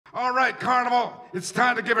All right, Carnival, it's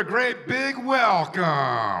time to give a great big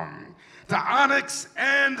welcome to Onyx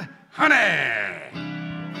and Honey.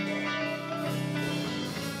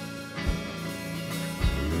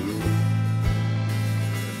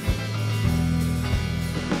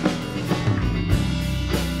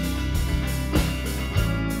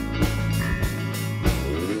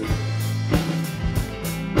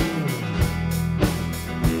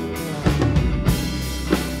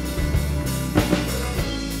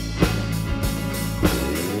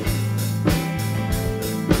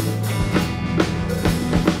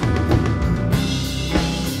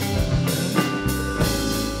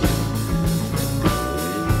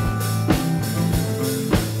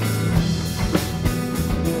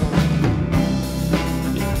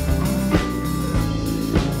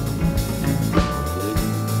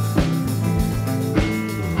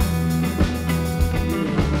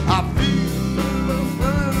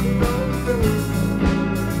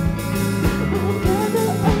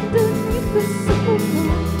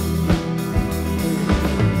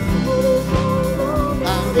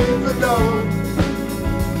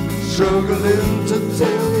 Struggling to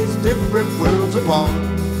tell these different worlds apart.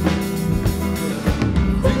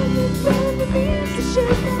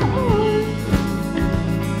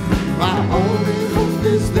 My only hope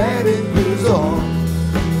is that it is on.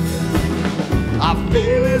 I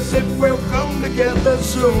feel as if we'll come together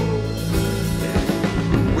soon.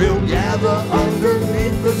 We'll gather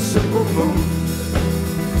underneath the simple moon.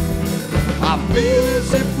 I feel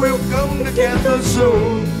as if we'll come together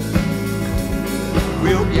soon.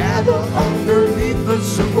 We'll gather underneath the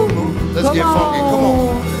super moon. Let's get funky, come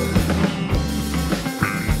on.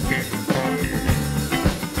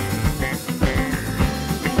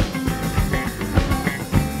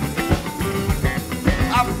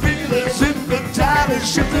 I feel as if the tide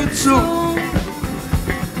is shifted soon.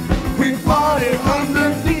 We party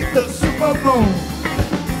underneath the super moon.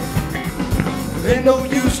 Ain't no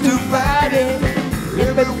use to fighting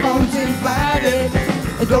if everyone's invited.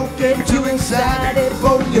 Don't get too excited,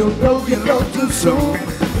 for you'll know you love too soon.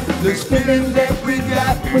 This feeling that we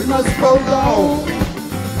got, we must prolong.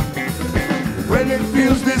 When it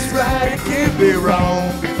feels this right, it can't be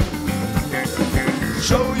wrong.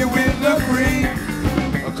 Show you will agree,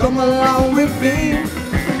 come along with me.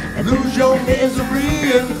 Lose your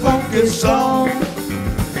misery in funky song.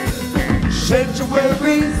 Shed your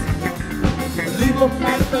worries, leave them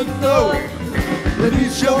at the door.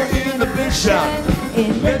 Release your inhibition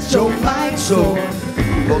and let your mind soar.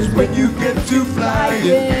 Cause when you get to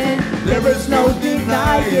flying, there is no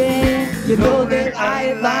denying. You know that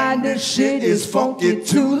I ain't lying, this shit is funky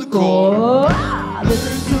to the core.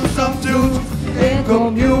 Listen to some tunes and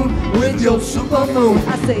commune with your super moon.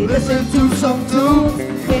 I say listen to some tunes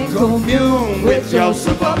and commune with your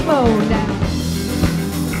super moon now.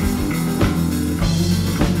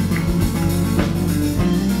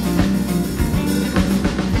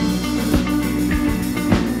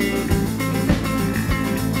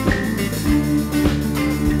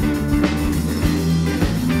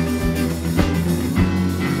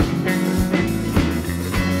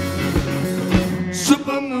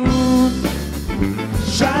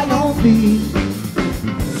 Shine on me,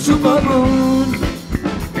 super moon.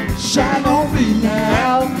 Shine on me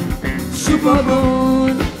now, super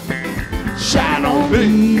moon. Shine on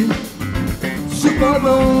me, super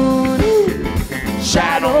moon.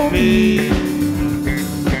 Shine on me.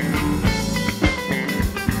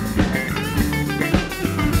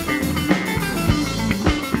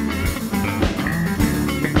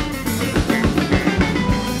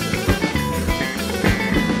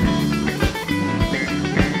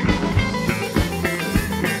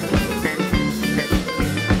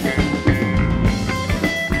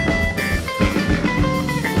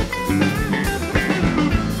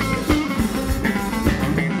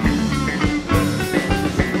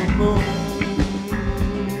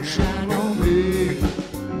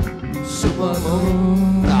 Super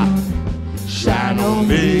moon, shine on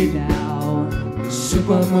me now.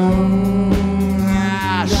 Super moon,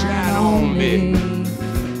 shine on me.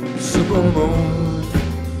 Super moon,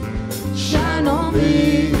 shine on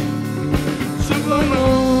me. Super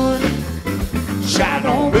moon, shine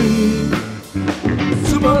on me.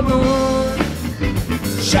 Super moon,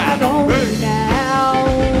 shine on me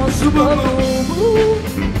now. Super moon,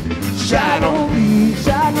 shine on me.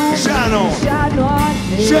 Shine on, shine on, shine on,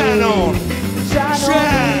 shine on, shine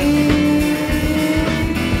on.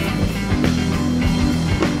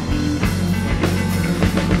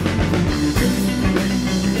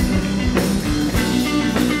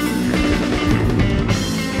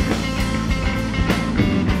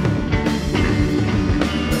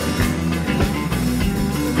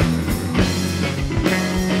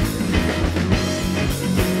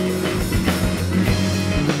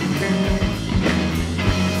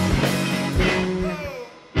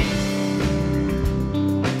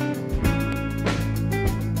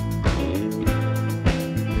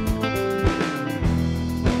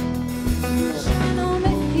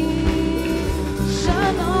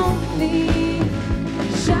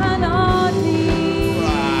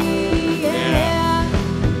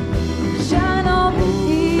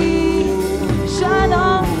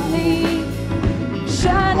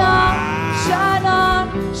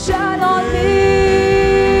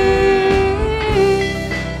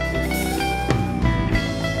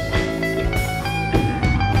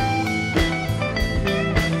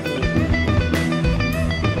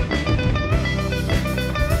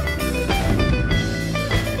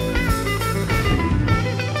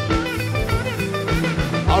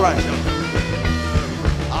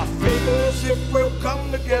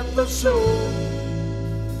 weather soul.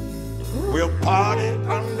 We'll party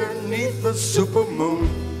underneath the super moon.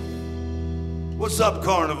 What's up,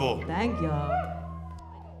 Carnival? Thank y'all.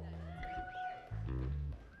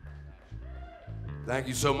 Thank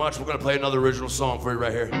you so much. We're gonna play another original song for you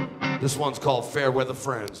right here. This one's called Fair Weather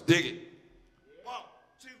Friends. Dig it. 1,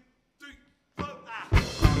 2, 3, 4,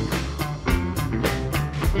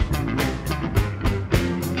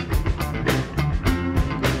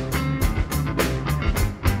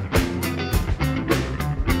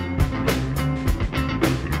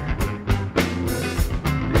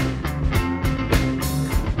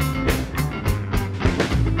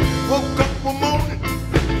 Woke up one morning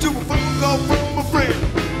to a phone call from a friend.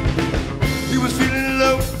 He was feeling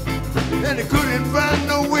low and he couldn't find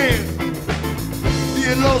no wind. He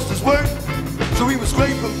had lost his work, so he was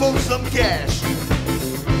scraping for some cash.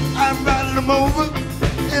 I invited him over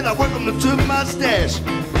and I welcomed him to my stash.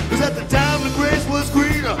 Cause at the time the grass was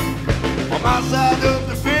greener on my side of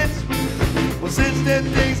the fence. Well, since then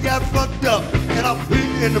things got fucked up and I'm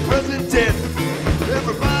here in the present tense.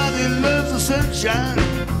 Everybody loves the sunshine,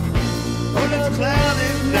 but it's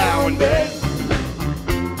cloudy now and then.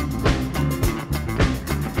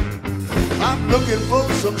 I'm looking for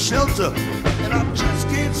some shelter, and I just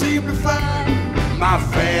can't seem to find my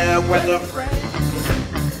fair weather friend.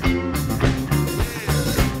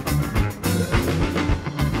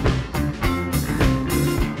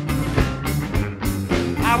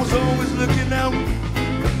 I was always looking out,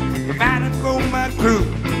 providing for my crew.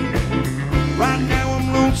 Right now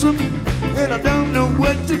I'm lonesome, and I don't know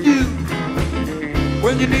what to do.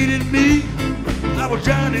 When you needed me, I was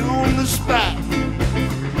Johnny on the spot.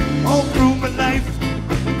 All through my life,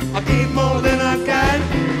 I gave more than I got.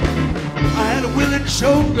 I had a willing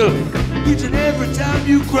shoulder each and every time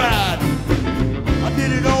you cried. I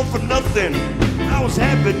did it all for nothing, I was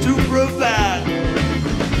happy to provide.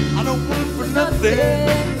 I don't want for nothing,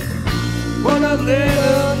 but a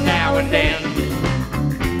little now and then.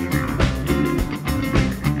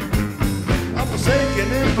 I'm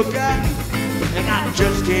forsaken and forgotten, and I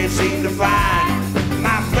just can't seem to find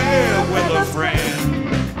my fair weather friend.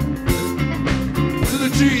 To the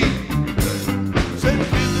G, said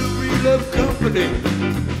Misery Love Company,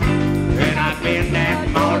 and I've been that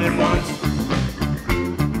more than once.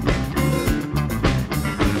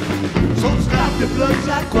 So stop the blood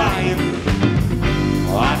clot crying,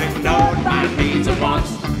 I've ignored my needs and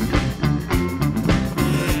wants.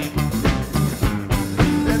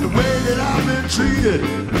 And the way that I've been treated,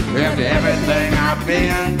 after everything I've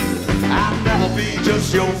been, I'll never be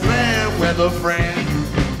just your fair weather friend.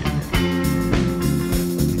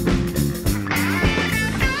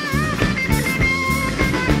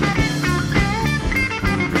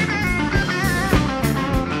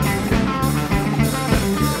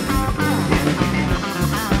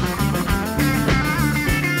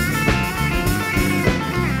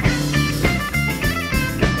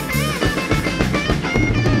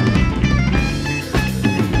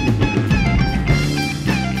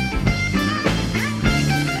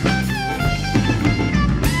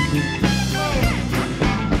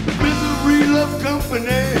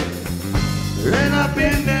 And I've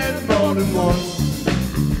been there more than once.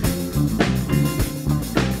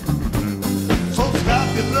 So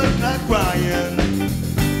stop your blood clot crying,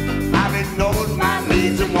 I've ignored my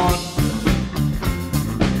needs and wants.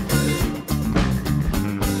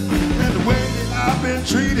 And the way that I've been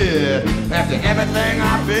treated, after everything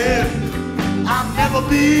I've been, I'll never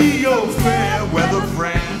be your fair weather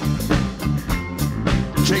friend.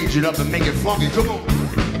 Change it up and make it funky, come on.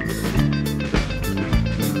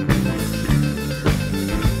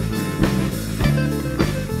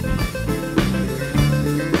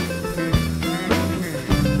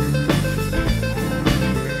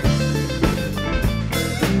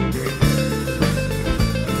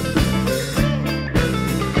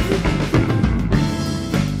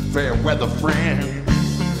 Fair weather friend.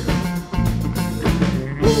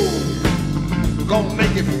 Woo! Gonna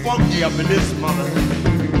make it funky up in this mother.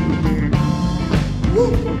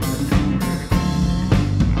 Woo!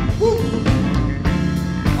 Woo!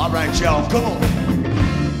 All right, y'all, come on.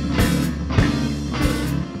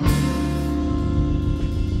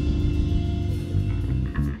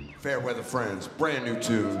 Fair weather friends, brand new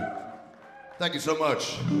tune. Thank you so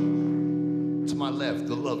much. To my left,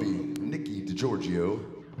 the lovely Nikki DiGiorgio.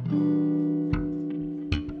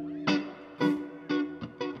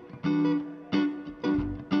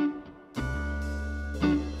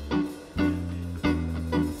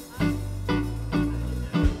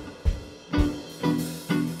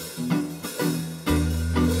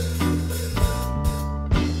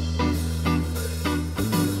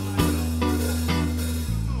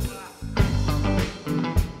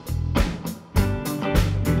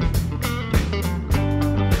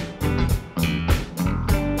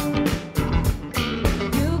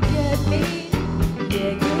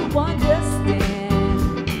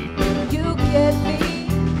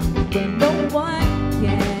 no one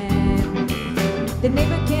can. The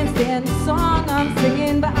neighbor can't stand the song I'm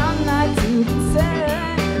singing, but I'm not too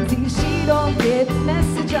concerned. See, she don't get the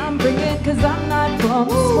message I'm bringing, cause I'm not from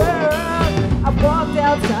this world. I walked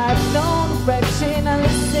outside with no direction, I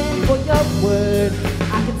listened for your word.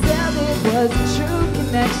 I could tell it was a true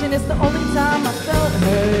connection, it's the only time I felt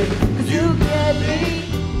heard. Cause you get me,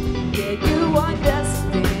 yeah, you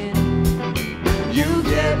understand. You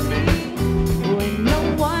get me when no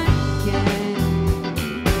one can.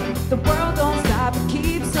 The world don't stop, it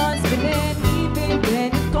keeps on spinning even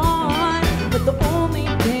when you're gone. But the only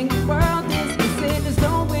thing the world is missing is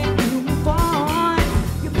knowing you move on.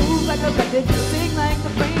 You move like a record, you sing like the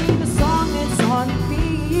rain, a song that's on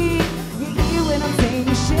beat. You hear what I'm saying,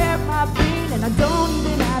 you share my pain, and I don't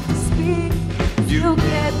even have to speak. You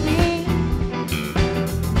get me.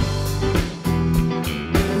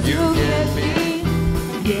 You get me.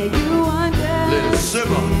 Yeah, you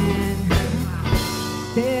understand.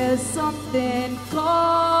 There's something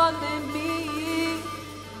calling me.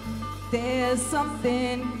 There's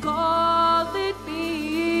something calling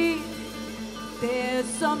me. There's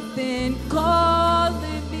something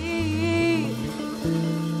calling me.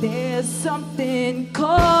 There's something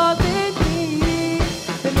calling me.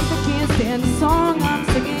 The neighbor can't stand the song I'm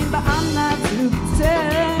singing, but I'm not too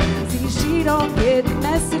concerned. See, she don't get the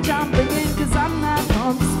message I'm bringing, cause I'm not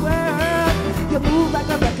from this world. You move like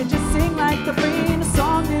a record, just sing like the rain, a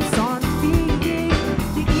song that's on beat.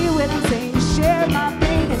 You hear what I'm saying, you share my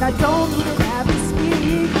pain, and I don't even have to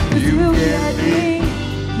speak. Cause you get me,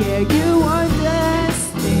 yeah, you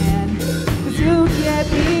understand. Cause you get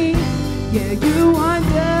me, yeah, you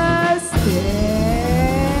understand.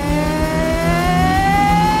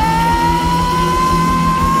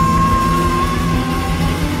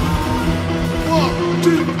 One,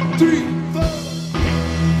 two, three, four.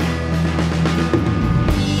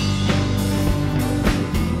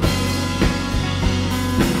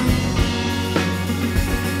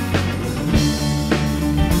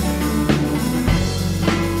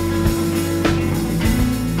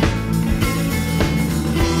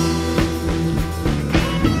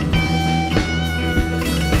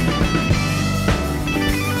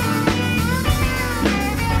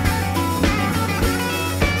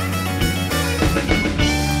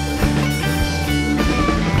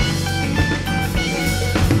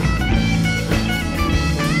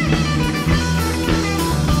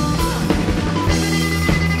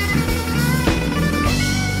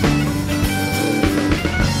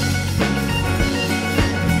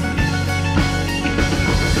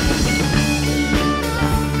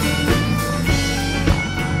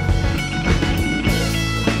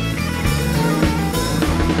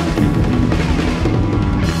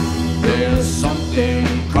 Something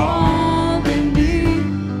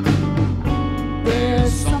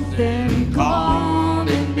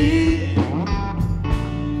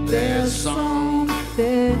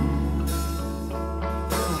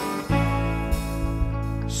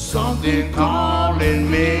calling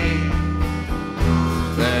me.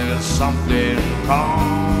 There's something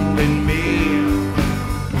calling me.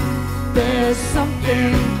 There's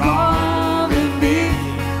something calling me.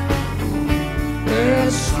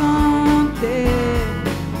 There's something,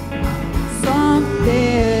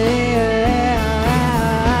 something.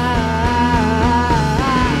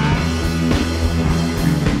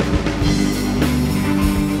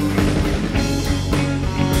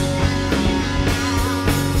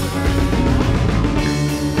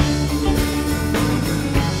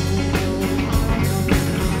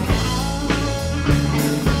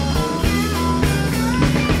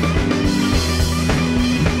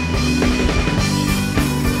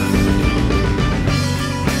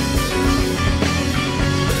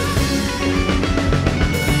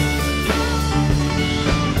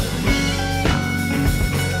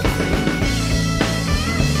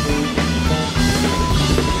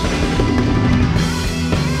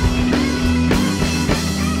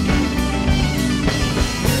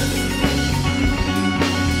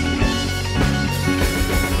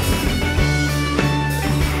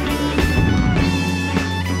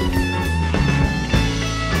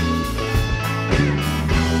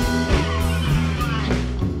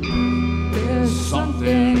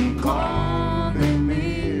 Something calling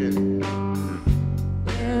me.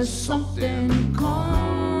 There's something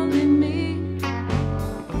calling me.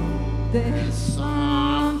 There's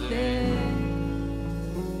something,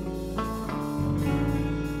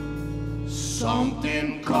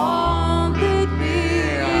 something calling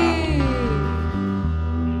me.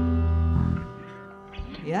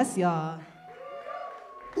 Yes, y'all.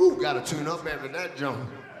 Ooh, gotta tune up after that jump.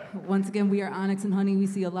 Once again, we are Onyx and Honey. We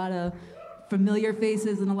see a lot of familiar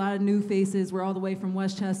faces and a lot of new faces. We're all the way from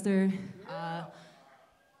Westchester.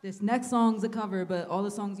 This next song's a cover, but all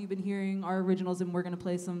the songs you've been hearing are originals, and we're gonna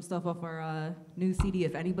play some stuff off our new CD.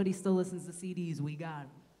 If anybody still listens to CDs, we got them.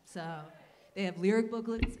 So they have lyric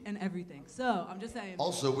booklets and everything. So I'm just saying.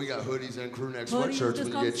 Also, we got hoodies and crew neck Hoodies, sweatshirts just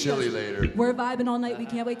when come you get see chilly us. later. We're vibing all night. We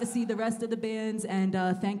can't wait to see the rest of the bands. And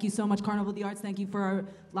thank you so much, Carnival of the Arts. Thank you for our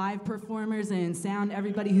live performers and sound,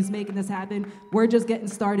 everybody who's making this happen. We're just getting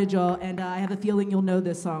started, y'all. And I have a feeling you'll know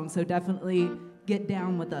this song. So definitely get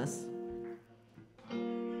down with us.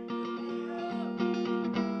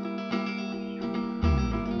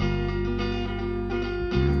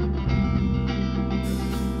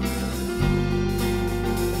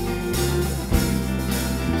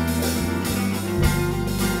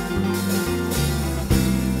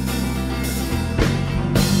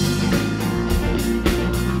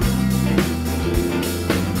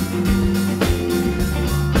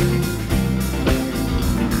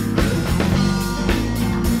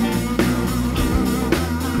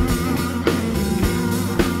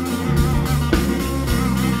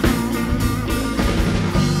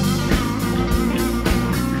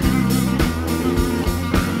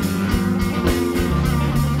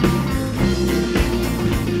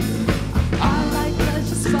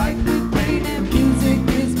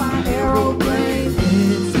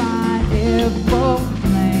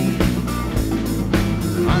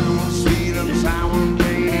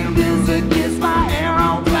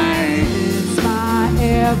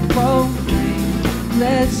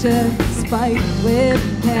 Spike with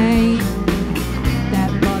pain. That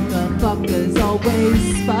motherfucker's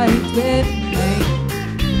always spiked with pain.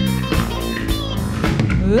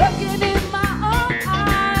 Looking in my own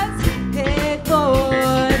eyes, head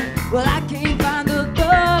forward. Well, I can't find the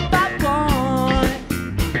love I want.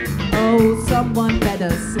 Oh, someone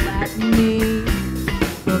better slap me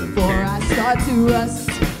before I start to rust,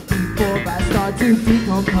 before I start to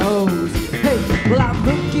decompose. Hey, well, I'm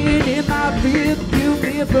looking in my rearview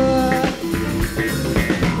mirror.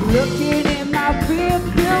 Looking in my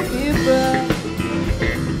rearview mirror.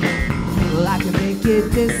 Well, I can make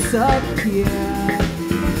it disappear.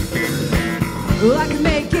 Well, I can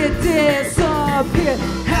make it disappear.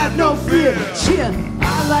 Have no fear. Cheer.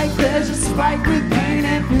 I like pleasure spiked with pain,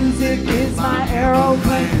 and music is my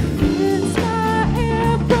aeroplane. It's my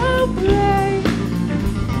aeroplane.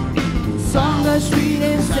 Song of sweet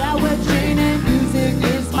and sour chain, and music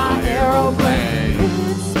is my aeroplane.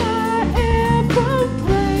 It's my aeroplane.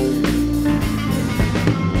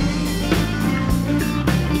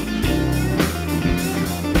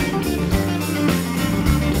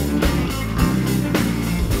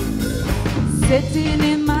 Sitting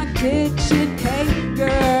in my kitchen, hey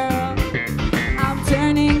girl, I'm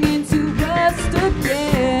turning into rust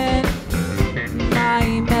again. My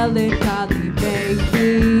melancholy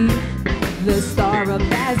baby, the star of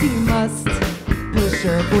Must push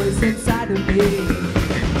her voice inside of me.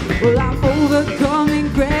 Well, I'm overcoming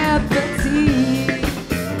gravity.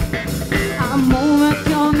 I'm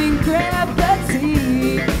overcoming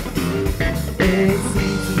gravity. It's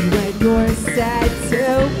easy when you're sad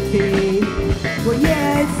to be. Well,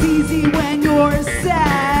 yeah, it's easy when you're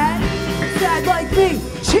sad. Sad like me.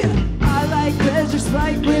 Chill. I like pleasure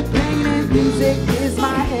spiked with pain, and music is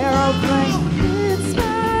my aeroplane. It's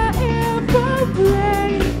my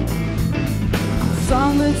aeroplane.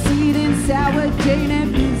 Song with sweet and sour Jane,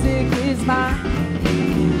 and music is my,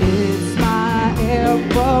 it's my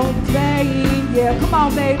aeroplane. Yeah, come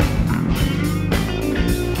on, baby.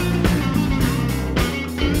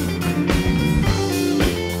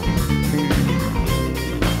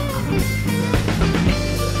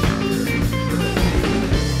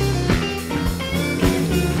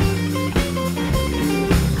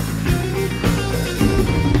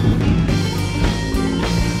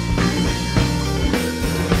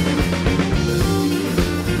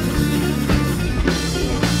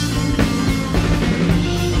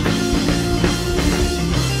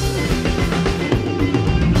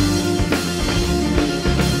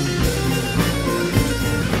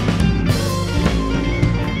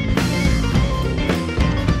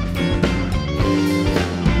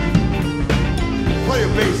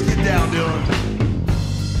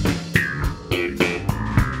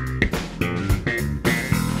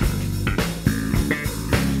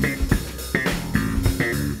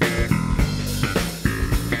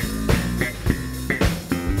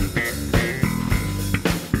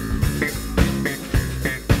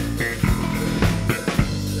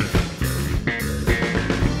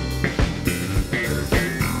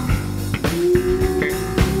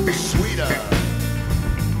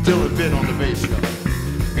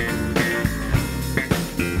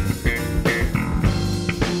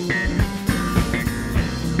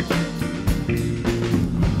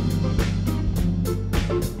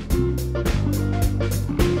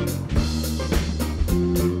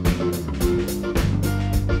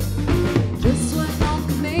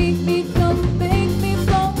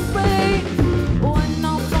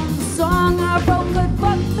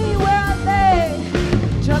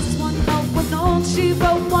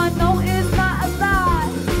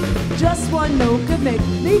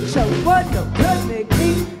 show what no good make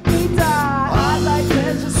me die. I like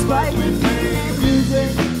pleasure, spite with pain and music.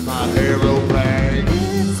 My aeroplane.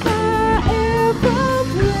 It's my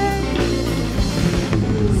aeroplane.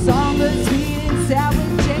 Song between Sarah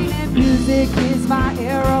Jane and music is my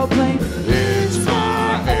aeroplane. It's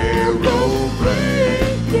my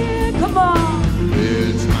aeroplane. Yeah, come on.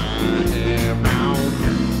 It's my aeroplane.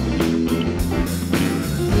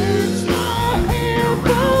 It's my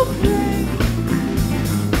aeroplane.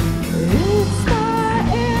 It's my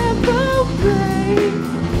aeroplane.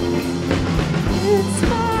 It's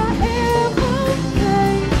my aeroplane.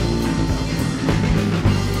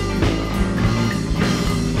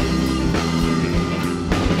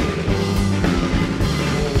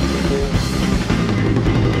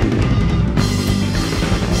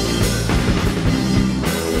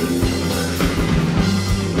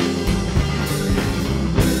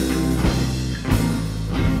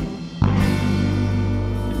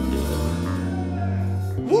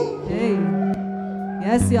 Hey.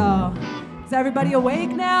 Yes, y'all. Is everybody awake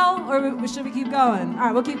now, or should we keep going? All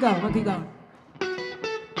right, we'll keep going. We'll keep going.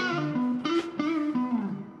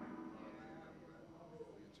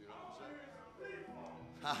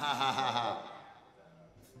 Ha ha ha ha ha.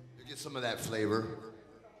 You get some of that flavor.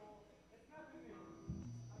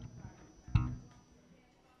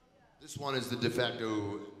 This one is the de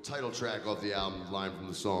facto title track off the album. Line from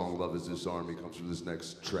the song "Love Is This Army" comes from this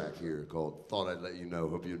next track here called "Thought I'd Let You Know."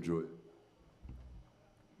 Hope you enjoy it.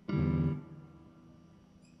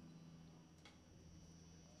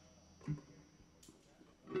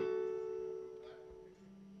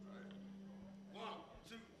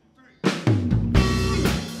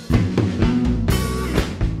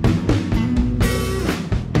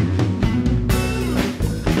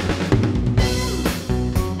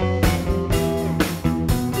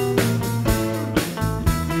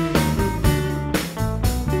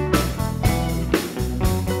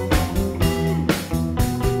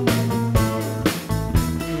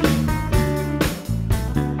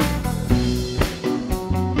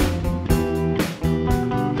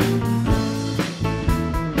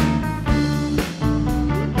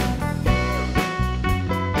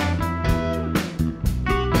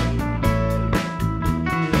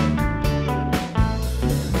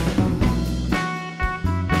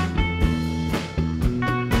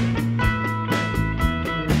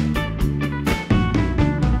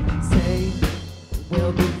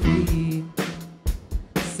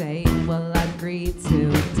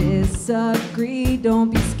 Disagree, don't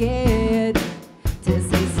be scared to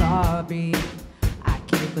say sorry. I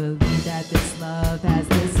can't believe that this love has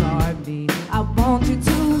disarmed me. I want you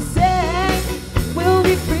to say we'll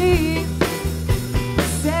be free.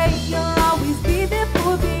 Say you'll always be there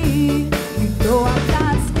for me. You know I'm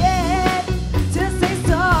not scared to say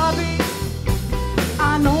sorry.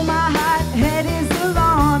 I know my hot head is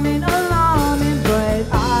alarming, but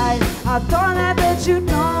I thought I'd let you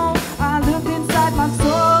know. I looked inside my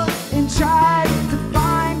soul and tried to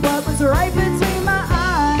find what was right between my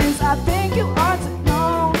eyes. I think you ought to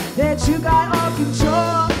know that you got all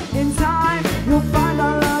control. In time, you'll find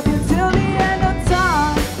I love you till the end of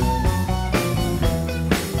time.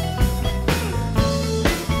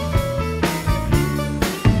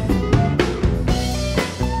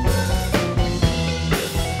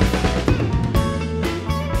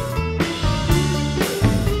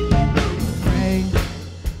 Pray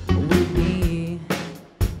with me.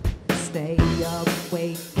 Stay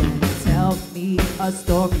awake and tell me a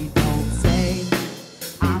story. Don't say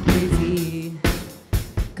I'm crazy,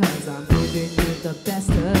 'cause I'm giving you the best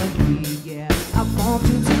of me. Yeah, I want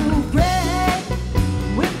you to pray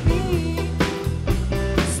with me.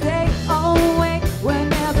 Stay awake, we're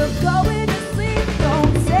never going to sleep.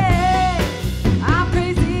 Don't say I'm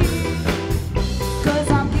crazy, 'cause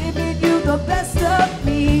I'm giving you the best of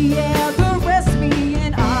me. Yeah, caress me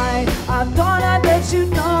and I thought I'd let you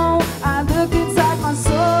know. I looked inside my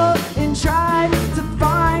soul and tried to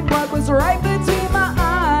find what was right between my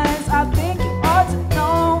eyes. I think you ought to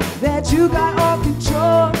know that you got all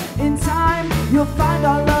control. In time, you'll find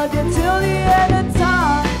I'll love you till the end of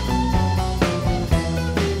time.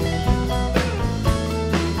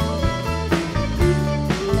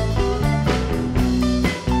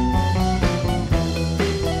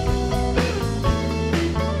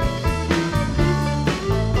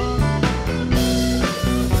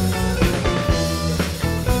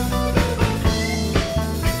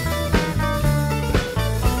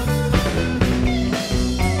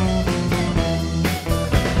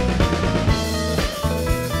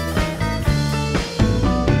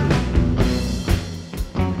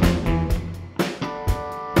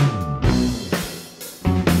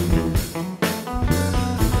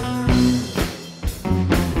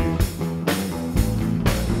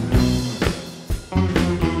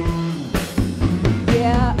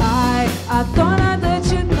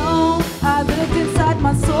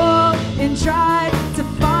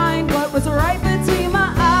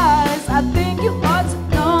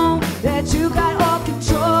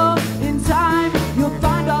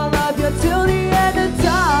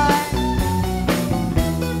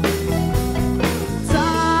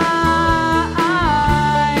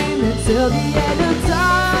 till the end of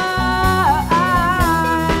time.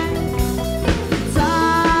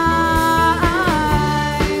 Time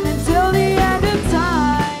until the end of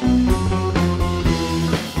time.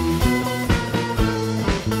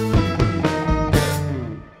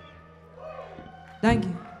 Thank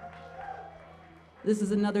you. This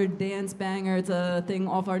is another dance banger. It's a thing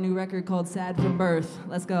off our new record called Sad from Birth.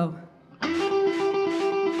 Let's go.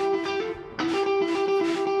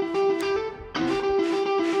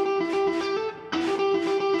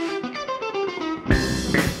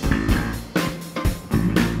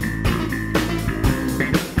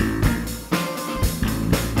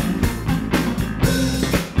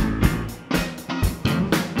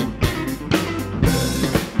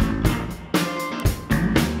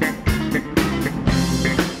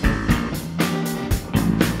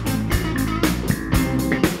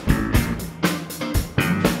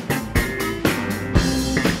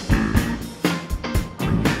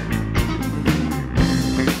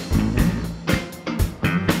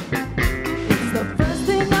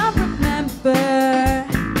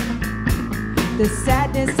 The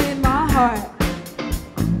sadness in my heart,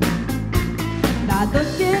 not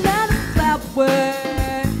looking at a flower,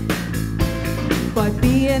 but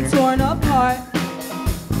being torn apart.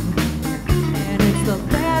 And it's the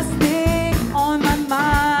last thing on my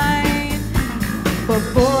mind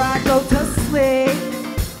before I go to sleep.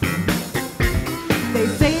 They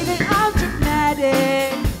say that I'm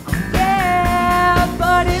dramatic, yeah,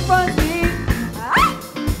 but it runs me.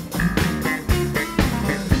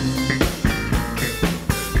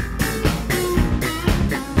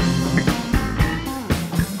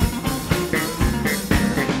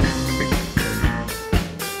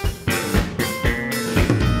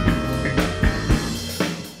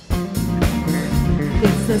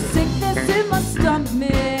 The sickness in my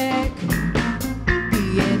stomach, the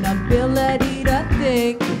inability to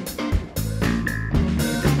think.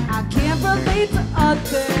 I can't relate to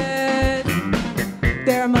others.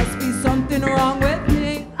 There must be something wrong with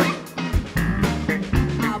me.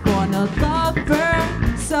 I wanna love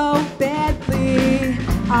her so badly.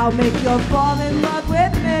 I'll make you fall in love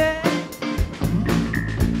with me.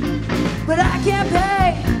 But I can't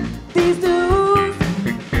pay these dues,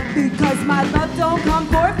 because my love don't come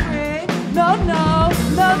for free. No, no,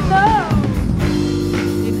 no, no.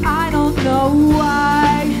 And I don't know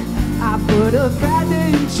why I would have rather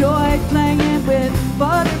enjoyed playing with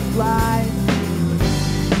butterflies.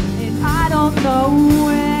 And I don't know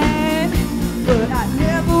when, but I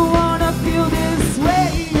never wanna feel this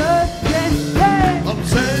way again. Hey. I'm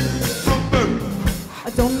sad from birth. I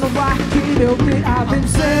don't know why I can't help it. I've been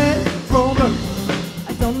sad from birth.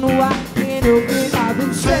 I don't know why I can't help it. I've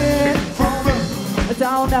been sad from birth. I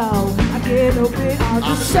don't know, I can't help it. I'm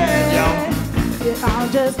just sad. Yeah, I'm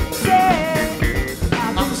just sad.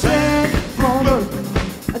 I've been sad from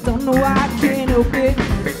birth. I don't know why I can't help it.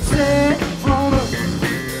 Sad from birth.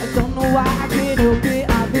 I don't know why I can't help it.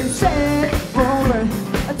 I've been sad from birth.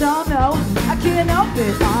 I don't know, I can't help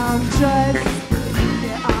it. I'm just,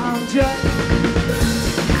 yeah, I'm just.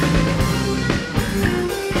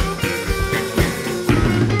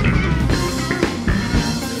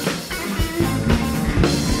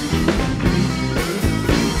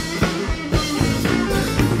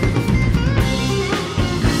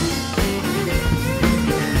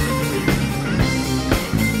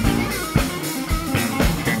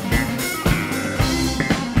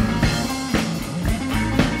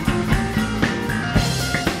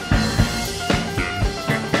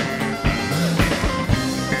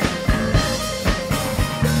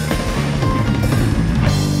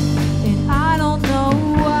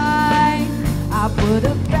 Would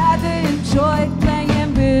have rather enjoyed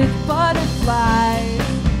playing with butterflies.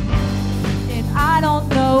 And I don't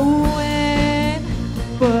know when,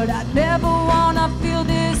 but I never wanna feel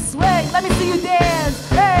this way. Let me see you dance.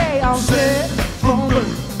 Hey, I'm sad from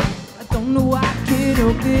birth. I don't know why I can't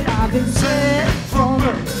help it. I've been sad from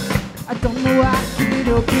birth. I don't know why I can't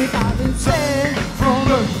help it. I've been sad from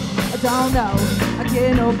birth. I don't know, I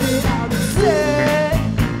can't help it. I'm just sad.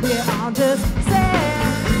 Yeah, I'm just sad.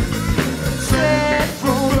 Sad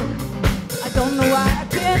from birth. I don't know why I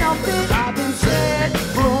can't help it. I've been sad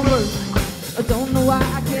from birth. I don't know why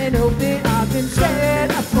I can't help it. I've been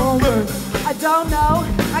sad from birth. I don't know,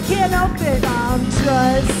 I can't help it. I'm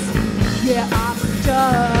just, yeah, I'm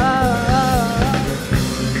just.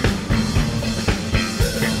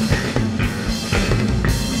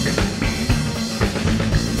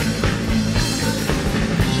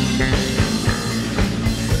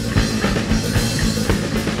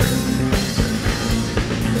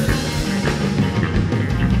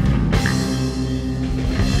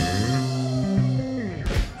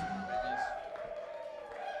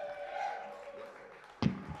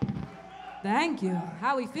 Thank you.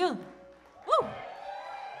 How we feeling? Woo!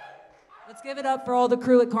 Let's give it up for all the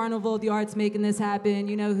crew at Carnival of the Arts making this happen.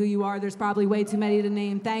 You know who you are. There's probably way too many to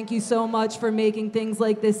name. Thank you so much for making things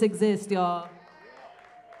like this exist, y'all.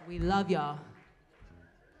 We love y'all.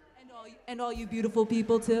 And all you beautiful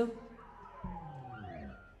people, too.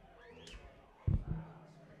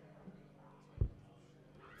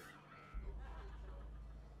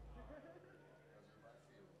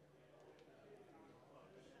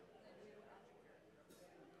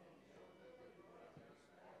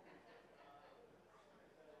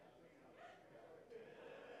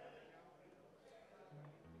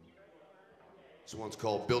 This one's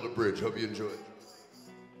called Build a Bridge. Hope you enjoy it.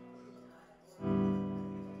 All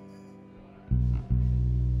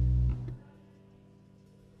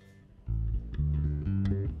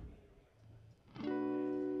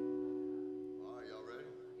right, y'all ready?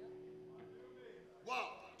 1,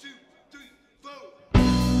 2, 3, 4.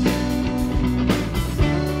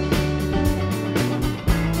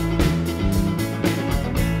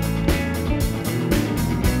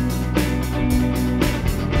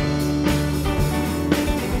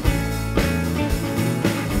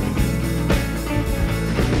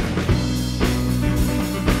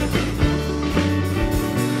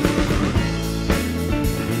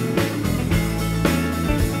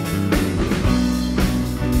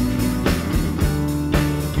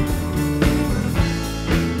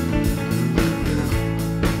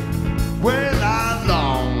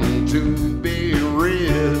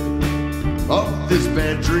 This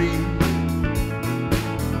bad dream,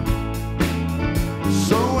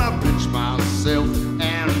 so I pinch myself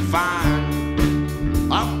and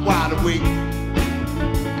find I'm wide awake.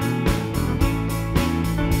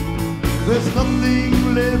 There's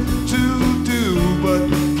nothing left to do but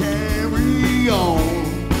carry on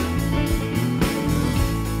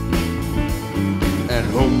and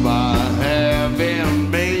hope I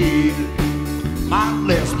haven't made my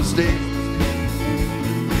last mistake.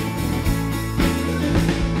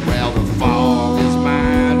 Fog is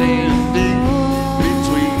mighty thick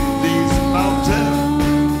between these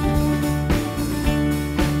mountains,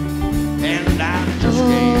 and I just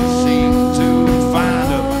can't seem to find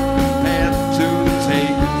a path to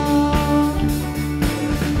take.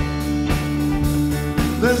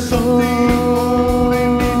 There's something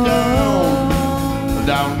holding me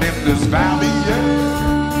down in this valley, yeah.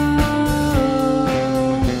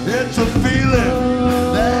 It's a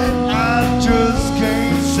feeling that I just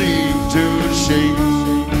can't seem to shake.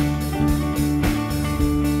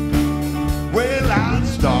 Well, I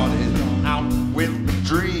started out with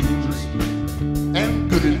dreams and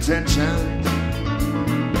good intentions.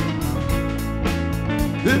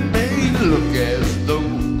 It may look as though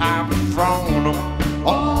I've thrown them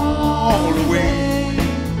all away.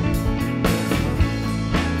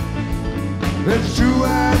 It's true,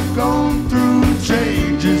 I've gone through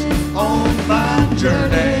changes on my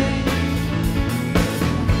journey,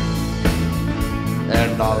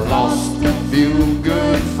 and I lost a few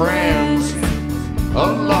good friends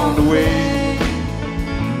along the way.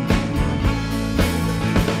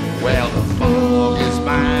 Well, the fog is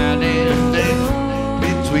mighty thick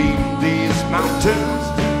between these mountains,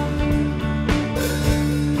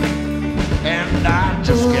 and I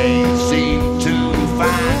just can't seem to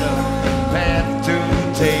find a path to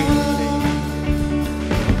take.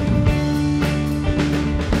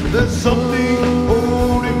 There's something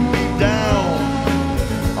holding me down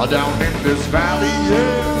in this valley,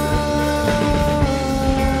 yeah.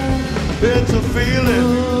 It's a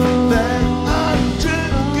feeling that I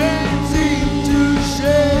just can't seem to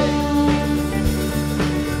shake.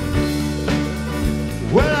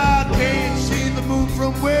 Well, I can't see the moon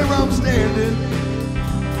from where I'm standing,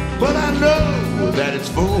 but I know that it's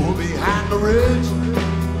full behind the ridge.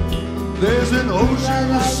 There's an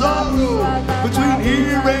ocean of sorrow between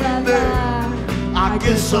here and there. I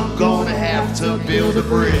guess I'm gonna have to build a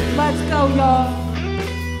bridge. Let's go, y'all.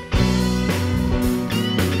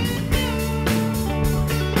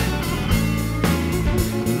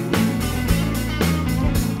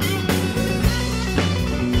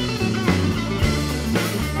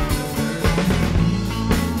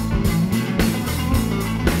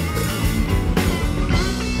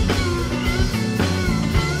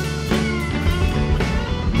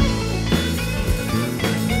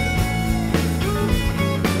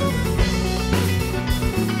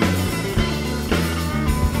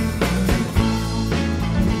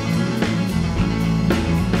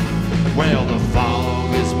 Well, the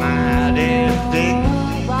fog is mighty thick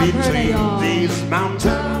between these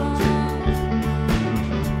mountains,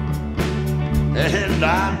 and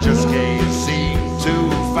I just can't seem to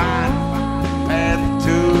find a path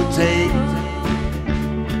to take.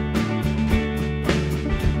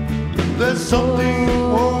 There's something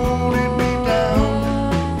holding me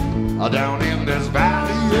down in this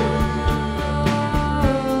valley.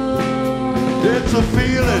 It's a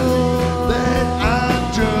feeling that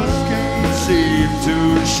I just can't seem to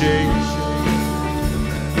shake.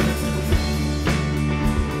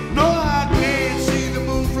 No, I can't see the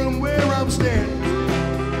moon from where I'm standing,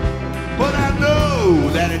 but I know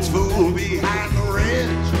that it's full behind the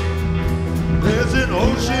ridge. There's an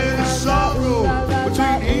ocean of sorrow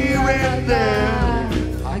between here and there.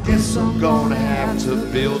 I guess I'm gonna have to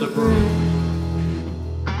build a bridge.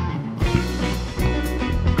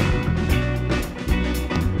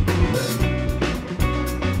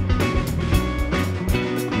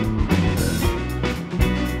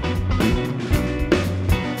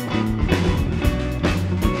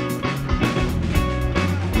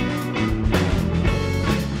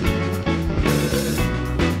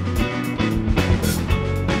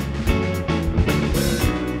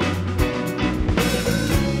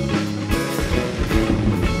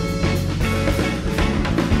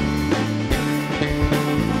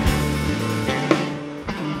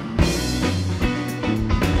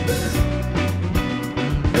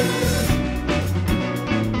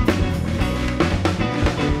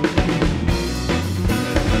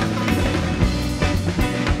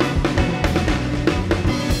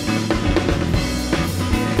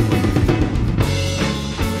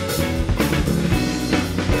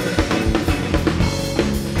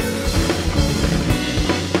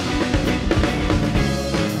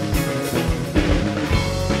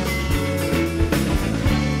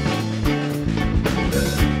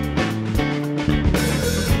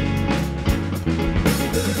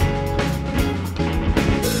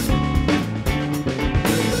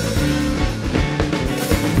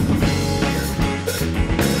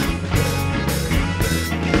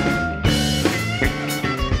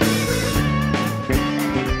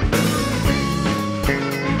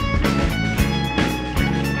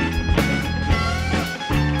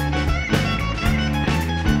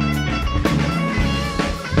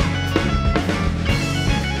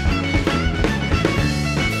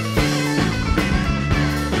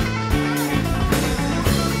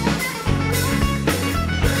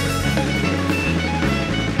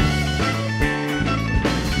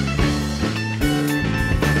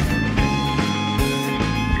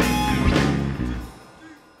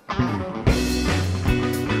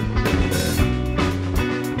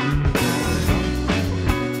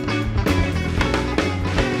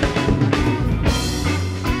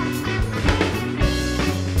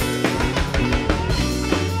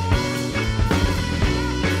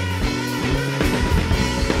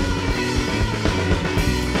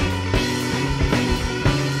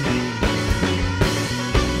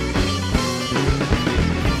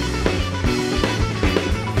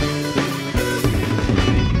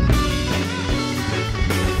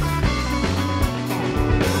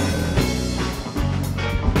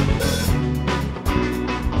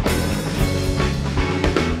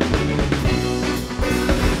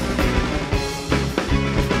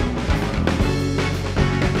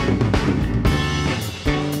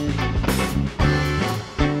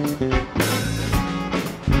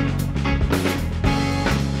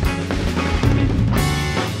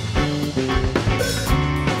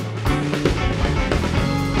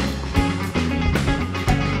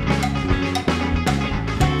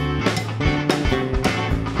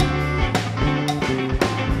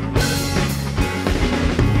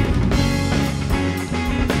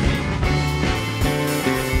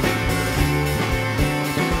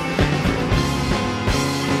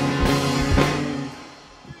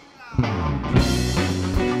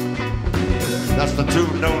 That's the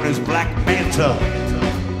tune known as Black Manta.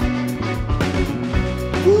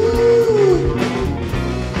 Woo!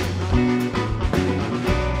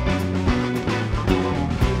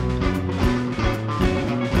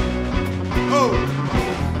 Oh!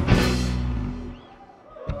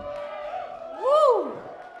 Woo!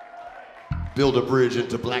 Build a bridge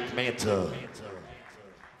into Black Manta.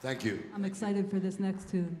 Thank you. I'm excited for this next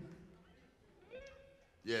tune.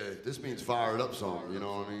 Yeah, this means fired up song, you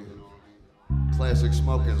know what I mean? Classic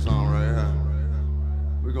smoking song right here.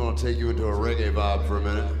 We're gonna take you into a reggae vibe for a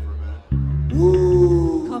minute.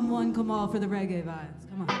 Woo! Come one, come all for the reggae vibes.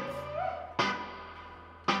 Come on.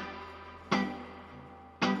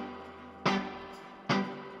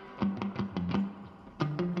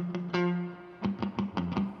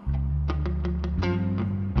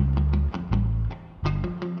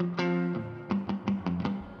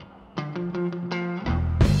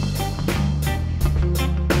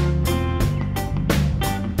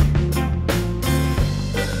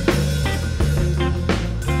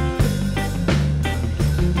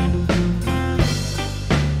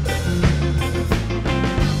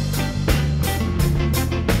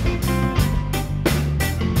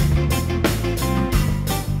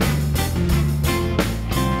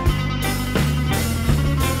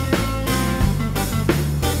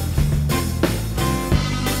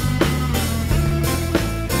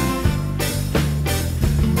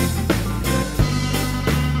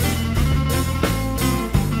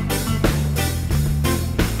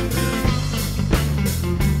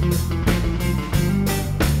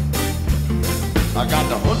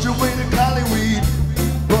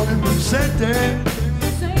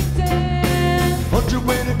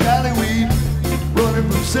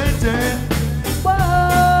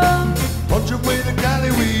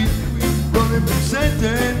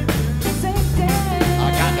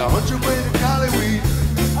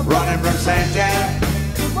 Santa.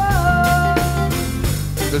 Whoa.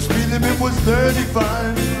 The speed limit was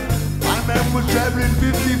 35. My man was traveling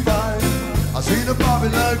 55. I seen a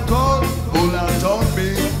Babylon car pull out on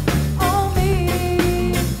me. On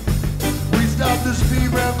me. We stopped the speed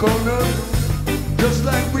round corner, just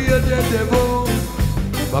like we a dead devil.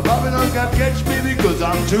 But Babylon can't catch me because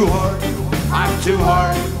I'm too hard. I'm too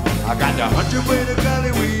hard. I got the 100 way to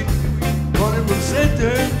Cali weed, running from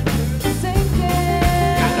center.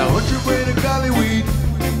 Got the 100 way to Cali weed,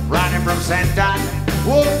 Running from Santa.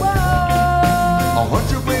 whoa. Whoa.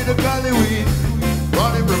 100 way to Cali weed,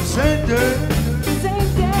 running from center.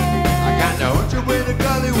 I got the 100 way to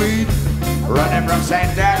Cali weed, running from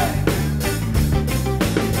Santa.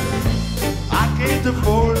 I can't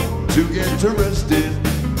afford to get arrested.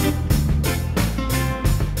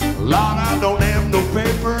 Lord, I don't have no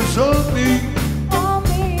papers on me. On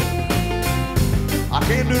me. I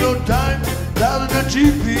can't do no time down in the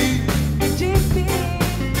GP. GP.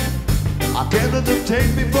 I can't let them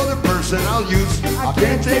take me for the person I'll use. I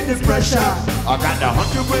can't take the pressure. I got the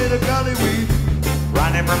 100 way to Cali weed,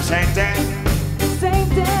 Running from Santa.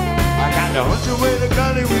 I got the 100 way to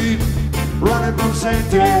Cali weed, running from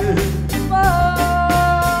Santa.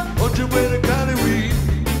 Whoa. 100 way to Cali weed,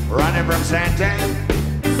 Running from Santa.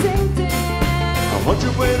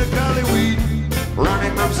 100 way to Cali weed,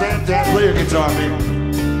 Running from Santa. play your guitar, man.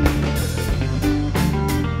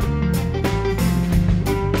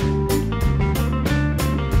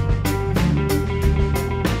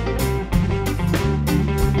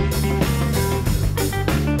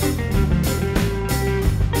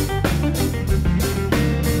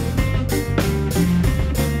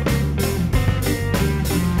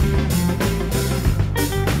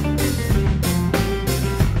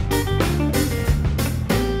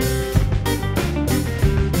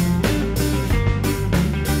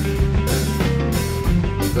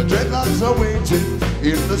 The dreadlocks are waiting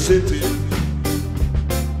in the city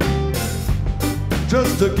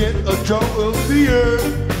just to get a drop of beer.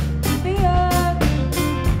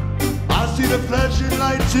 I see the flashing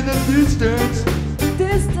lights in the distance.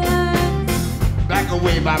 Back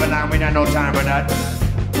away, Babylon. We got no time for that.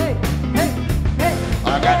 Hey, hey, hey.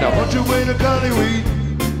 I got the 100 way to Cali weed,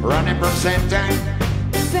 Running from Santa.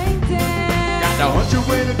 got the 100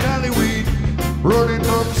 way to Cali weed, running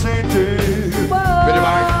from Santa. Bit of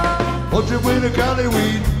Mike. 100 way to Cali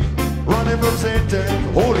weed, running from Santa.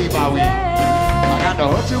 Holy Bowie. I got the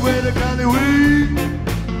 100 way to Cali weed.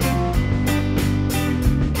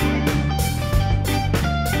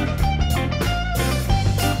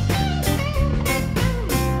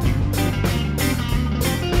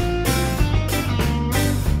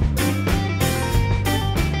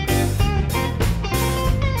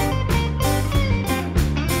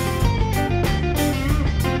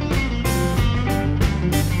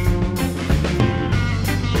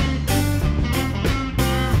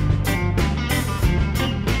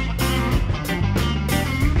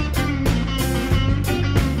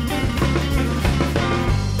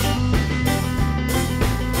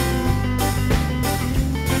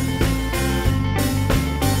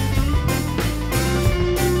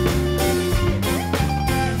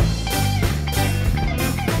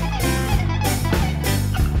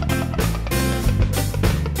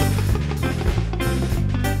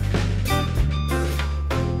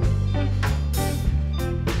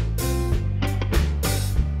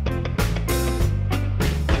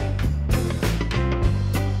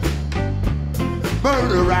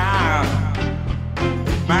 Murderer.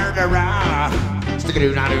 Murderer.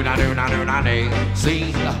 Stick-a-doo-na-doo-na-doo-na-doo-na-doo.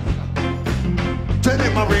 See? Tell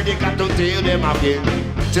them I already got to tell them again.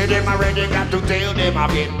 Tell them I already got to tell them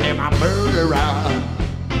again. Them a murderer.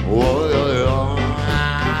 Oh,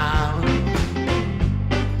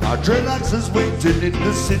 our dreadlocks is waiting in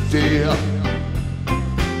the city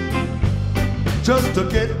just to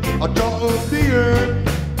get a drop of beer.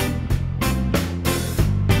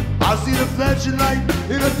 I see the flashing light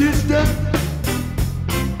in a distance.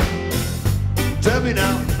 Tell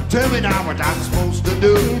me now what I'm supposed to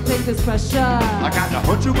do. Can't take this pressure. I got the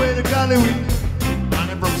 100 way to Cali weed,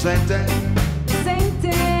 running from Santa.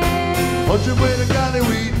 100 way to Cali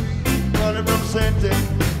weed, running from Santa.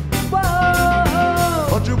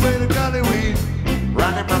 Whoa. 100 way to Cali weed,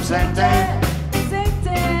 Running from Santa.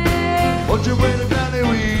 100 way to Cali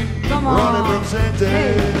weed, Come on. running from Santa.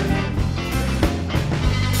 Hey.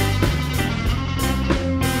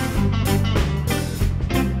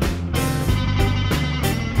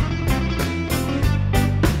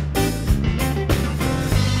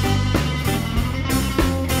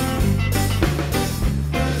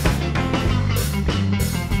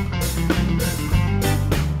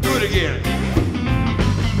 Do it again.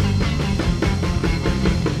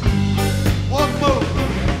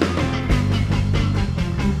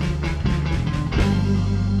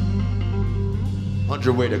 found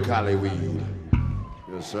your way to Collyweed.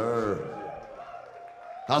 Yes, sir.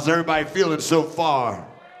 How's everybody feeling so far?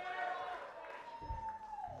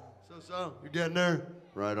 So, you getting there?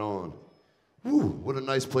 Right on. Woo, what a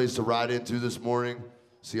nice place to ride into this morning.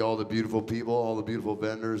 See all the beautiful people, all the beautiful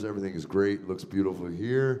vendors. Everything is great, looks beautiful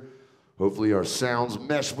here. Hopefully our sounds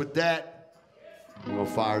mesh with that. We're gonna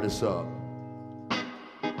fire this up.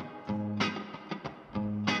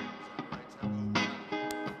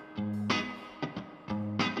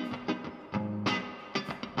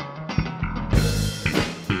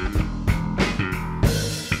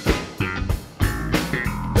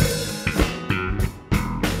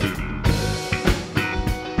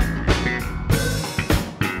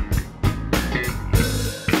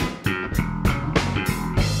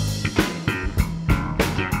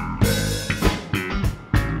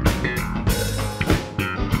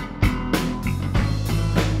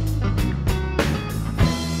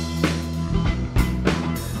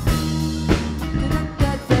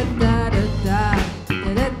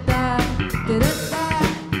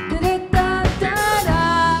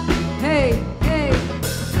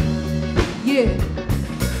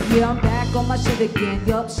 Again,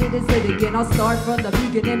 yup, shit is it again. I'll start from the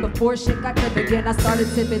beginning before shit got good again. I started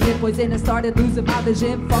sipping lip poison and started losing my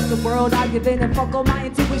vision. Fuck the world, I give in and fuck all my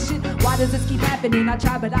intuition. Why does this keep happening? I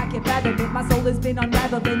try, but I can't fathom it. My soul has been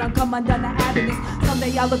unraveling. I'm come undone to happiness.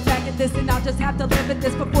 Someday I'll look back at this and I'll just have to live with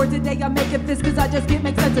this. Before today, I'm making this cause I just can't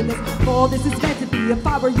make sense of this. For all this is meant to be. If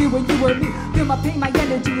I were you and you were me, feel my pain, my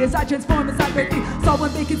energy as I transform, as I break free. Saw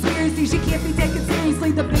one big conspiracy, she can't be taken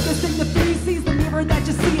seriously. The biggest thing the fear sees, the mirror that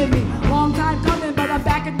you see in me. Long time coming, but I'm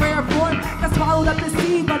back in rare form. I swallowed up the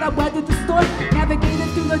sea, but I weathered the storm. Navigated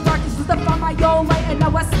through the darkness just to find my own light. And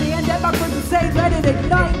now I stand at my foot and say, let it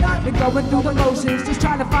ignite. Been going through the motions, just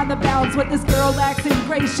trying to find the balance. When this girl lacks in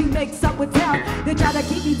grace, she makes up with town. They try to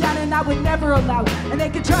keep me down and I would never allow it. And they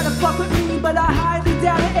can try to fuck with me, but I highly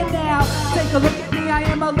doubt it. And now, take a look at me, I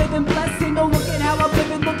am a living blessing. Oh, look at how I'm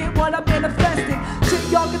living, look at what I'm manifesting.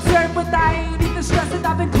 Shit y'all concerned with, I ain't even stressing.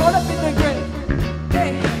 I've been caught up in the grave.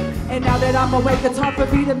 Hey. And now that I'm awake, it's hard for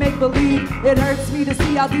me to make believe. It hurts me to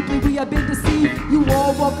see how deeply we have been deceived. You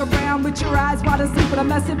all walk around with your eyes wide asleep, but I'm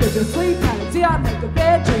messing with your sleep patterns. Yeah, I make a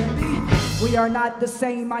bad dream. We are not the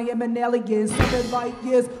same, I am an alien 7 light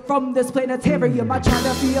years from this planetarium. I try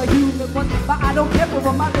to be a human once, but I don't care for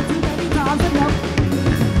them. I've been too many times enough.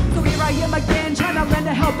 So here I am again, trying to lend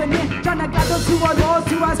a helping hand. Trying to guide those who are lost,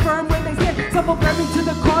 who rise firm when they stand. Some will bury me to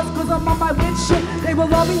the cause, cause I'm on my win shit. They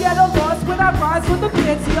will all be at a loss when I rise from the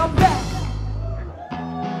pit. See, I'm back.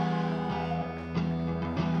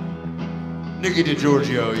 Nicky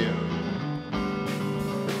DeGiorgio, yeah.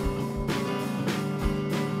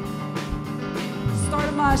 Start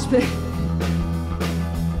a mosh pit.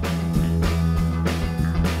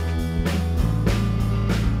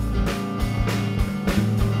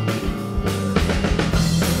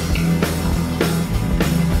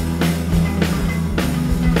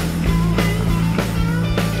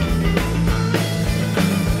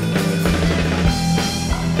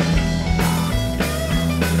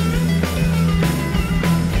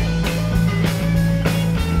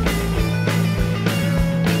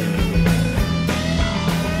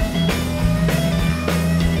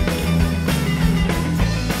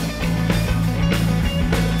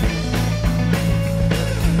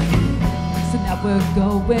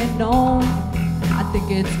 Going on, I think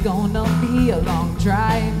it's gonna be a long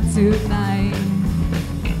drive tonight.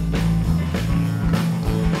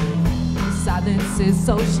 Silence is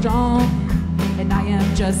so strong, and I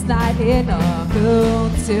am just not in a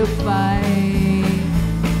mood to fight.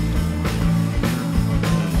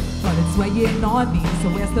 But it's weighing on me, so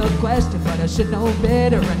ask the question. But I should know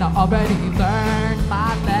better, and I already learned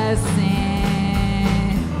my lesson.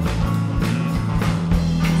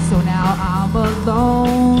 So now I'm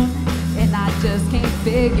alone, and I just can't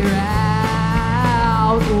figure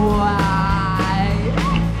out why.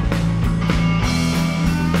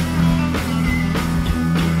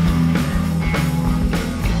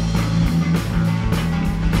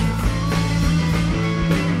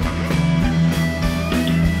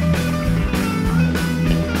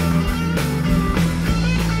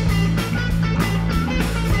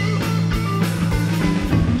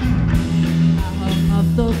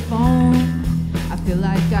 The phone, I feel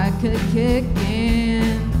like I could kick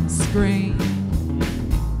and scream.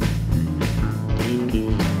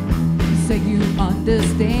 You say you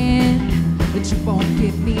understand, but you won't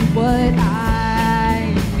give me what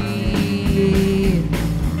I need.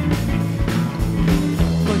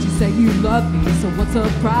 But you say you love me, so what's the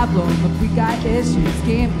problem? If we got issues,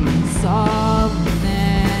 can't we solve them?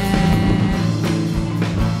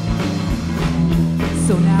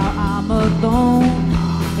 So now I'm alone,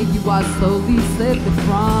 and you are slowly slipping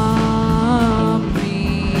from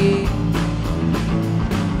me.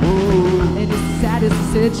 And it's the saddest of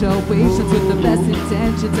situations with the best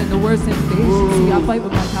intentions and the worst impatience. See, I fight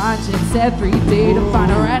with my conscience every day to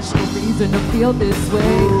find a rational reason to feel this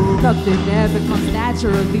way. Nothing ever comes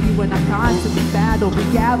naturally when I constantly battle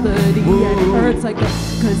reality. And it hurts like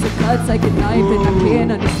cause it cuts like a knife, and I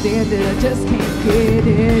can't understand it, I just can't get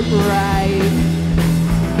it right.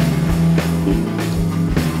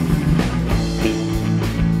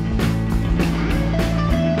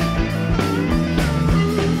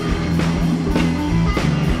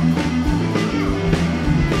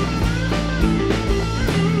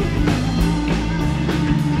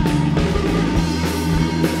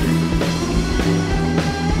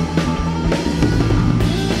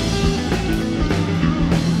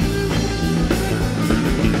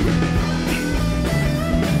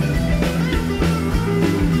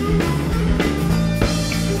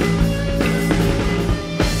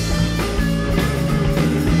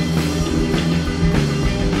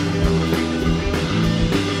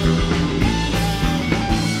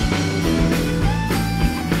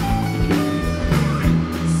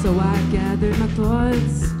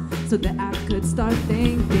 So that I could start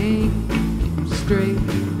thinking straight.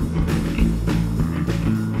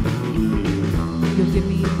 You'll give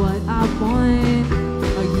me what I want,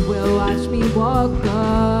 or you will watch me walk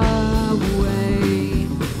away.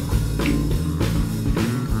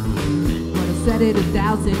 But I've said it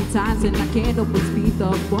 1,000 times, and I can't always be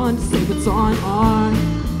the one to say what's on our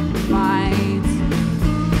minds.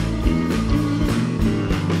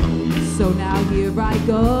 So now here I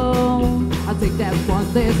go, I'll take that one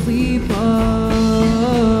last leap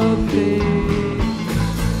of faith.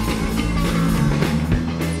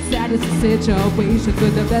 Saddest of situations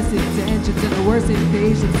with the best intentions and the worst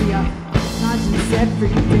impatience. See, I conscience every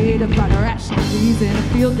day to find a rational reason to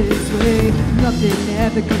feel this way. Nothing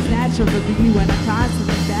ever comes naturally when I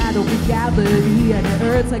constantly battle reality. And it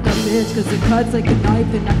hurts like a bitch cause it cuts like a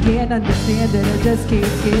knife, and I can't understand it, I just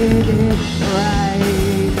can't get it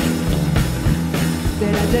right.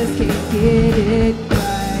 That I just can't get it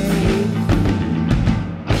right.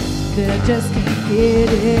 That I just can't get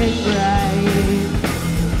it right.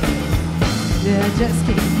 That I just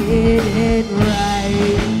can't get it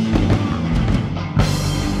right.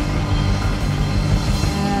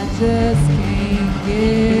 I just can't get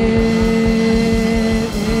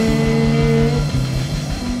it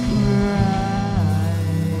right.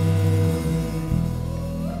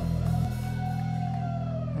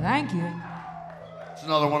 Thank you. It's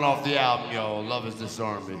another one off the album, yo. Love is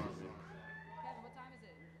Disarm Me. Kevin, what time is it?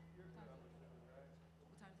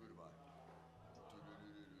 What time is it?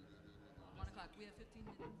 1 o'clock. We have 15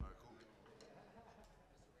 minutes.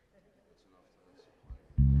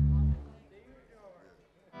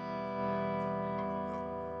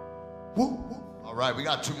 All right, we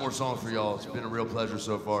got 2 more songs for y'all. It's been a real pleasure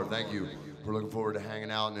so far. Thank you. We're looking forward to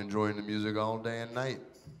hanging out and enjoying the music all day and night.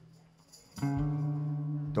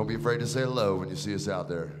 Don't be afraid to say hello when you see us out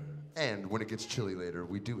there. And when it gets chilly later,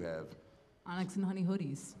 we do have Onyx and Honey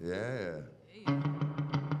hoodies. Yeah. Hey.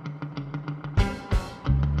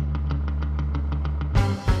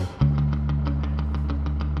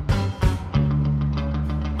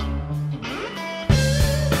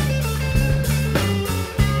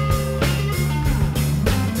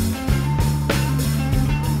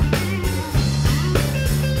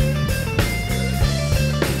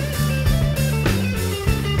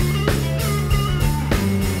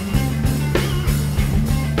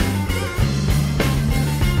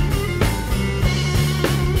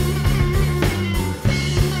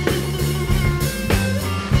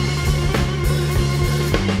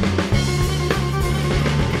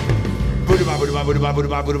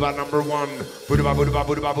 Number 1,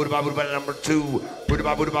 number 2,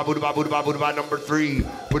 number 3,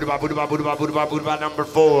 number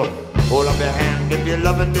 4. Hold up your hand if your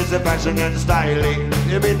loving is a fashion and styling.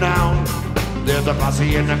 Hear me now. There's a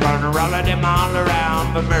posse in the corner, all of them all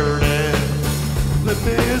around for murder. Let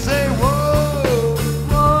me say, whoa,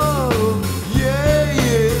 whoa, yeah,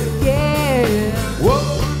 yeah, Yeah. whoa,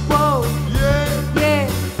 Whoa. yeah, Yeah.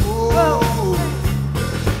 whoa.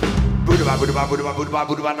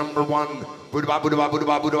 Number 1,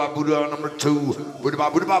 number 2,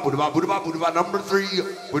 number 3,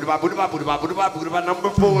 number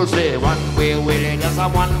 4. Say one-way Willie, that's a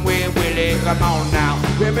one-way Willie. Come on now,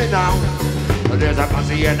 hear me now. There's a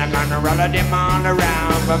posse in the corner, all of them all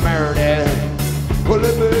around for murder. Well,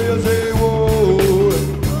 let me say, whoa,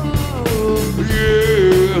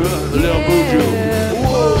 yeah, little Buju.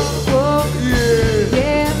 Whoa, Whoa. yeah,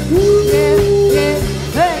 Yeah. Yeah. Yeah.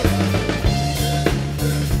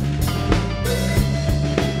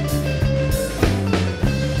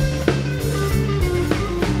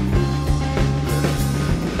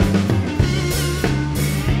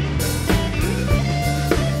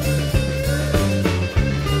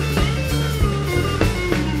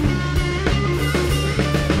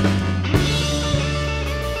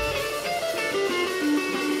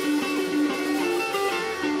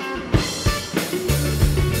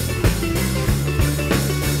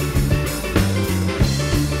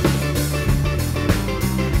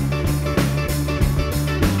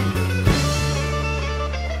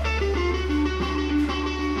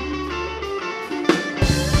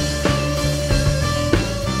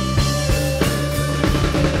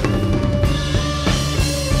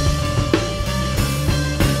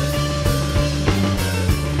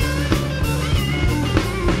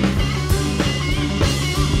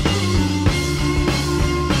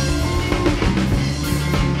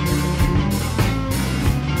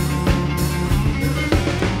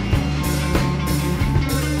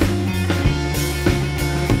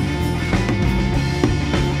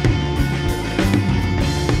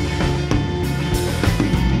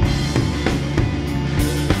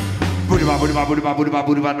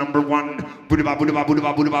 Booty-ba, number one. Booty-ba,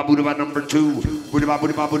 number two.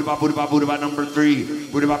 Booty-ba, number three.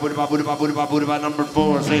 Booty-ba, number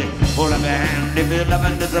four. Say, hold up your hand if you're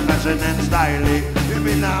loving this fashion and style. Hear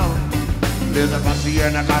me now. There's a posse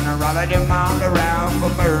and a carnival, them all around for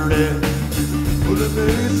murder. Well, let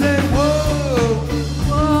me say, whoa.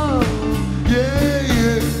 Whoa. Yeah,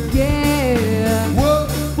 yeah. Yeah. Whoa.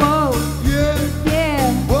 Whoa. Yeah.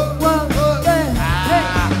 Yeah. Whoa. Whoa.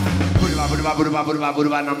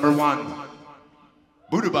 Booty-ba, number one.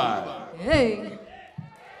 Booty-ba. Hey.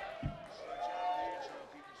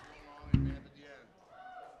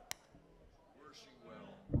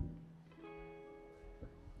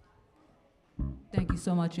 Thank you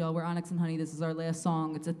so much, y'all. We're Onyx and Honey. This is our last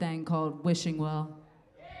song. It's a thing called Wishing Well.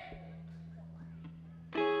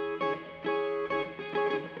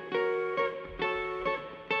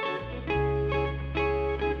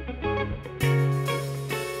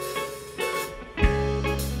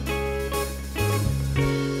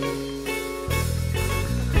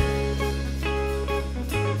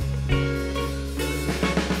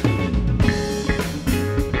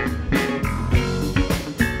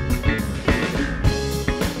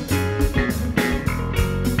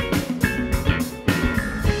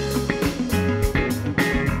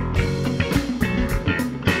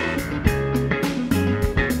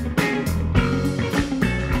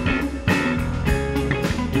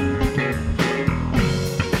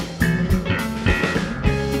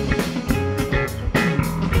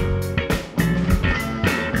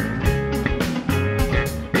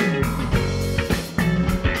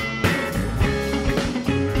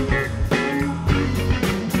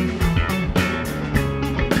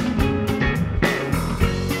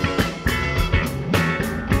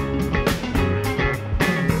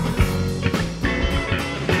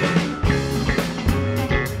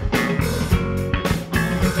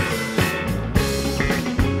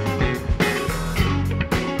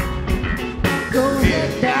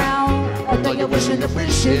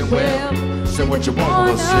 Wishing well. Say what you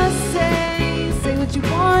wanna say. Say what you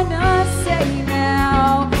wanna say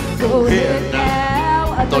now. Go ahead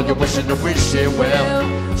now. I Though you're wishing to wish it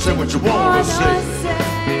well. Say what you wanna say.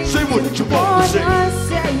 Say what you wanna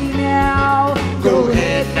say. Now. Go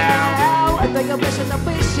ahead now. I think I'm wishing to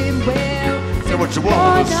wish it well. Say what you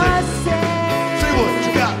wanna say. Say what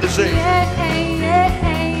you got to say.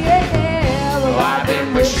 Oh, I've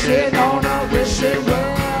been wishing on a wishing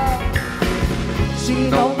well. She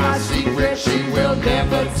knows my secret, she will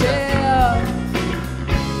never tell.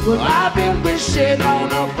 Well, I've been wishing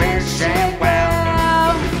on a wishing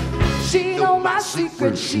well. She knows my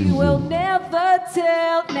secret, she will never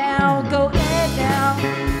tell. Now, go ahead now.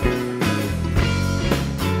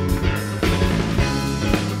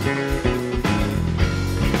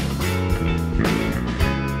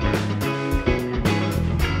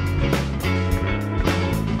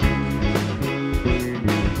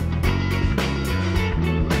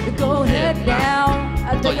 Go ahead now.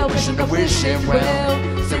 I think I'm wishing to wish it well.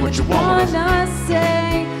 Say what you wanna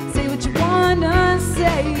say. Say what you wanna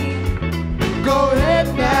say. Go ahead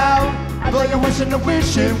now. I thought you wishing to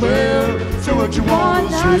wish it well. Say what you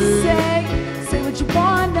wanna say. Say what you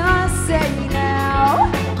wanna say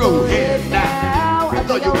now. Go ahead now. I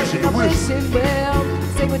thought you wishing to wish it well.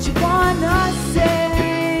 Say what you wanna say.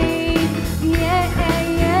 Yeah,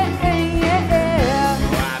 yeah,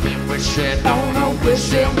 yeah. I've been wishing On a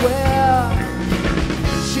wishing well.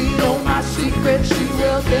 She knows my secret, she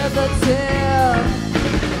will never tell.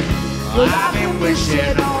 Well, I've been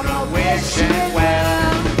wishing on a wishing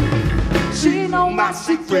well. She knows my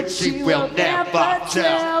secret, she will never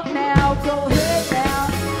tell. Now, go ahead now.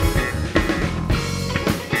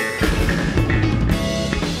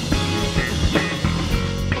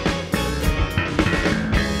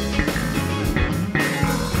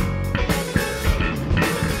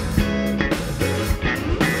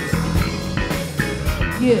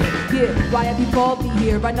 Yeah, why have you called me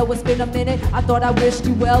here? I know it's been a minute. I thought I wished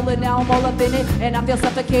you well, and now I'm all up in it. And I feel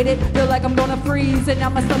suffocated, feel like I'm gonna freeze. And now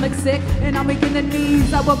my stomach's sick, and I'm weak in the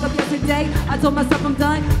knees. I woke up yesterday, I told myself I'm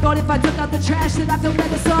done. Thought if I took out the trash that I feel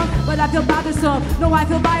better some. But I feel bothersome, no, I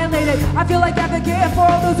feel violated. I feel like advocating for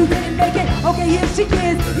all those who didn't make it. Okay, here she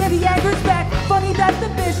is, yeah, the anger's back. Funny that the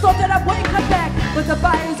bitch thought that I wouldn't come back. But the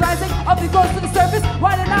fire's rising, I'll be close to the surface.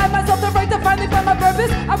 Why deny myself the right to finally find my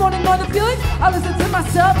purpose? I won't ignore the feelings, I listen to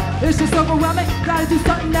myself. It's just overwhelming, gotta do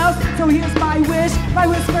something else. So here's my wish, my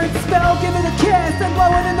whispered spell. Give it a kiss and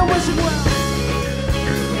blow it in the wishing well.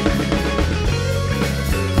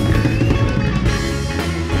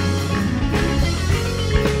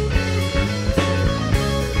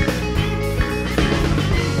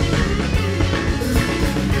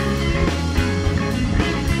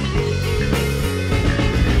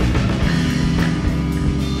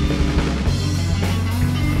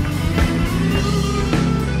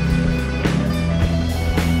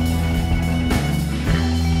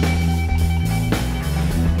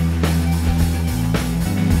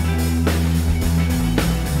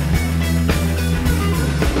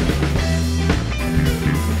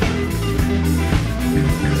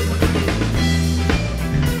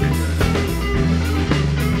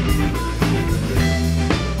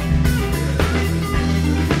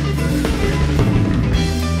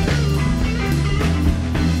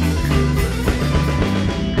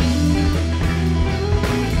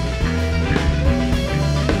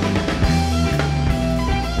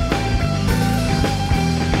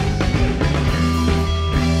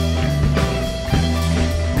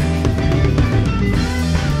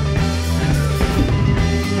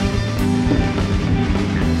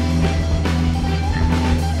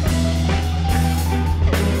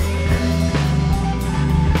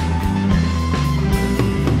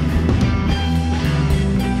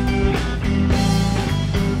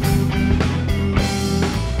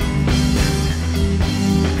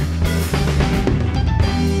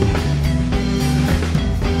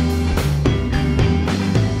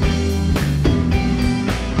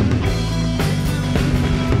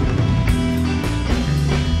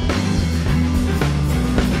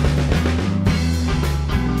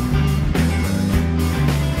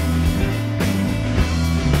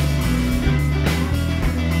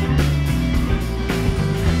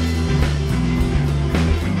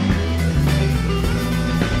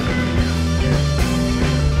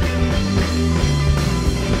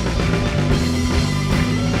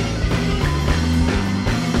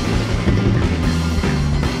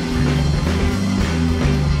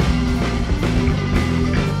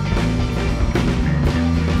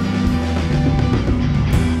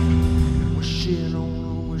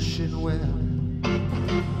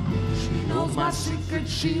 knows my secret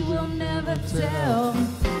she will never tell.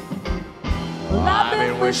 Well, I've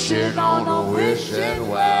been wishing on a wishing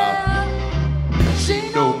well.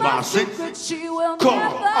 She knows my secret she will Come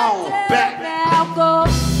never on, tell. back. Now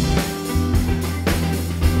go.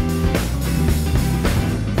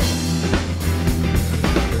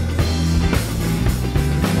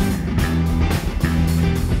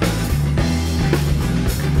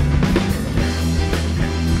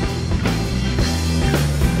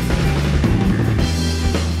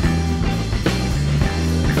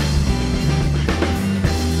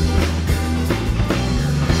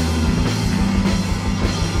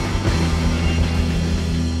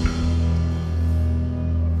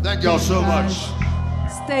 Thank y'all so much.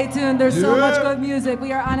 Stay tuned. There's so much good music.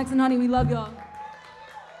 We are Onyx and Honey. We love y'all.